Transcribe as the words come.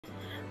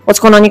What's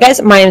going on, you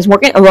guys? My name is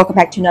Morgan, and welcome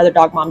back to another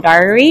Dog Mom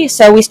Diary.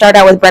 So we start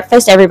out with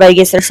breakfast. Everybody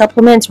gets their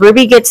supplements.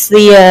 Ruby gets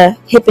the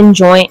hip and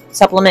joint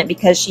supplement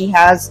because she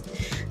has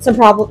some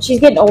problems. She's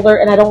getting older,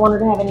 and I don't want her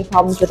to have any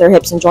problems with her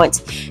hips and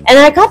joints. And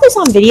I got this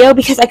on video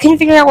because I couldn't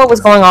figure out what was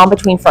going on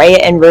between Freya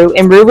and Rue.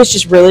 And Rue was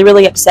just really,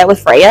 really upset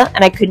with Freya,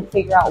 and I couldn't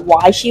figure out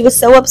why she was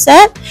so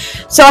upset.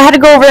 So I had to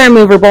go over there and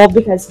move her bowl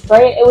because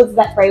Freya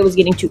was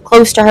getting too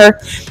close to her.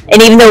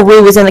 And even though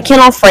Rue was in the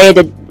kennel,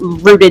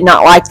 Rue did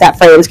not like that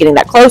Freya was getting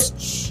that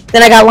close.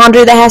 Then I got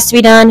laundry that has to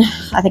be done.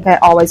 I think I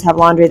always have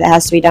laundry that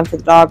has to be done for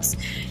the dogs.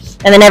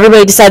 And then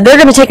everybody decided they're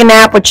going to take a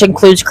nap, which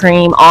includes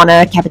Cream,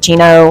 Anna,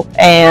 Cappuccino,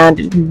 and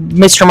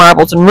Mr.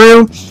 Marbles and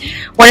Rue.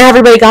 When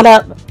everybody got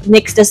up,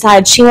 Nix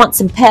decided she wants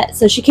some pets,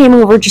 so she came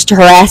over just to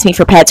harass me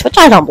for pets, which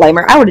I don't blame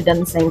her. I would have done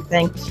the same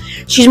thing.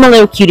 She's my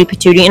little cutie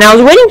patootie, and I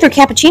was waiting for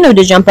Cappuccino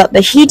to jump up,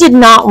 but he did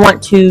not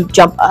want to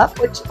jump up,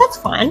 which that's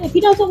fine. If he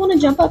doesn't want to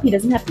jump up, he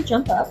doesn't have to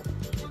jump up.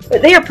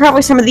 But they are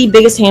probably some of the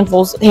biggest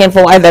handful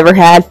I've ever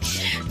had.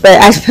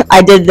 But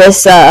I did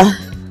this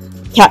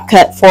cap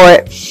cut for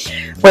it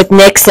with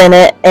Nix in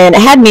it, and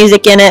it had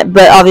music in it,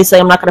 but obviously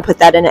I'm not going to put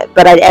that in it,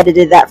 but I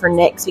edited that for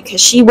Nix because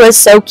she was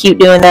so cute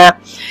doing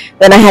that.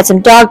 Then I had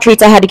some dog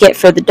treats I had to get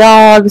for the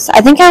dogs.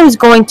 I think I was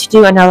going to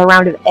do another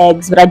round of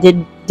eggs, but I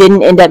didn't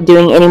end up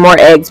doing any more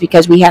eggs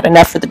because we had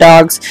enough for the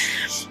dogs.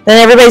 Then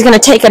everybody's going to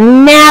take a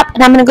nap,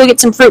 and I'm going to go get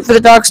some fruit for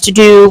the dogs to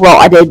do. Well,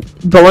 I did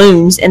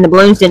balloons, and the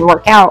balloons didn't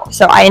work out,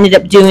 so I ended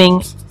up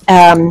doing,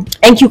 and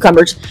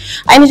cucumbers.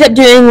 I ended up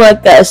doing,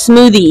 like, a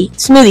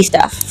smoothie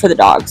stuff for the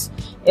dogs.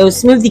 It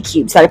was smoothie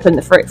cubes that I put in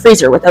the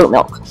freezer with oat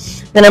milk.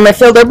 Then I'm going to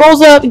fill their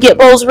bowls up, get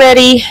bowls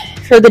ready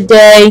for the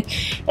day,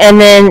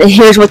 and then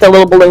here's what the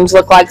little balloons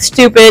look like.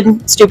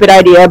 Stupid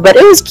idea, but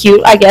it was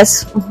cute, I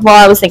guess, while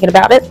I was thinking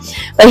about it.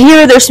 But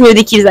here are their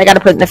smoothie cubes I got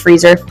to put in the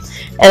freezer.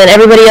 And then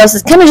everybody else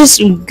is kind of just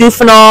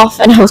goofing off,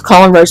 and I was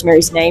calling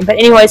Rosemary's name. But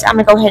anyways, I'm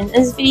going to go ahead and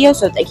end this video,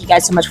 so thank you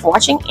guys so much for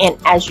watching. And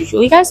as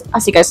usual, you guys, I'll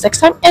see you guys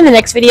next time in the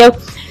next video.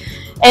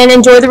 And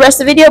enjoy the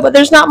rest of the video, but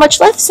there's not much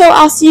left, so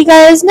I'll see you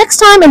guys next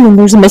time. And then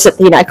there's a Miss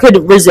Athena. I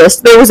couldn't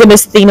resist. There was a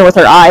Miss Athena with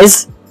her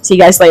eyes. See you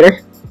guys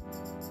later.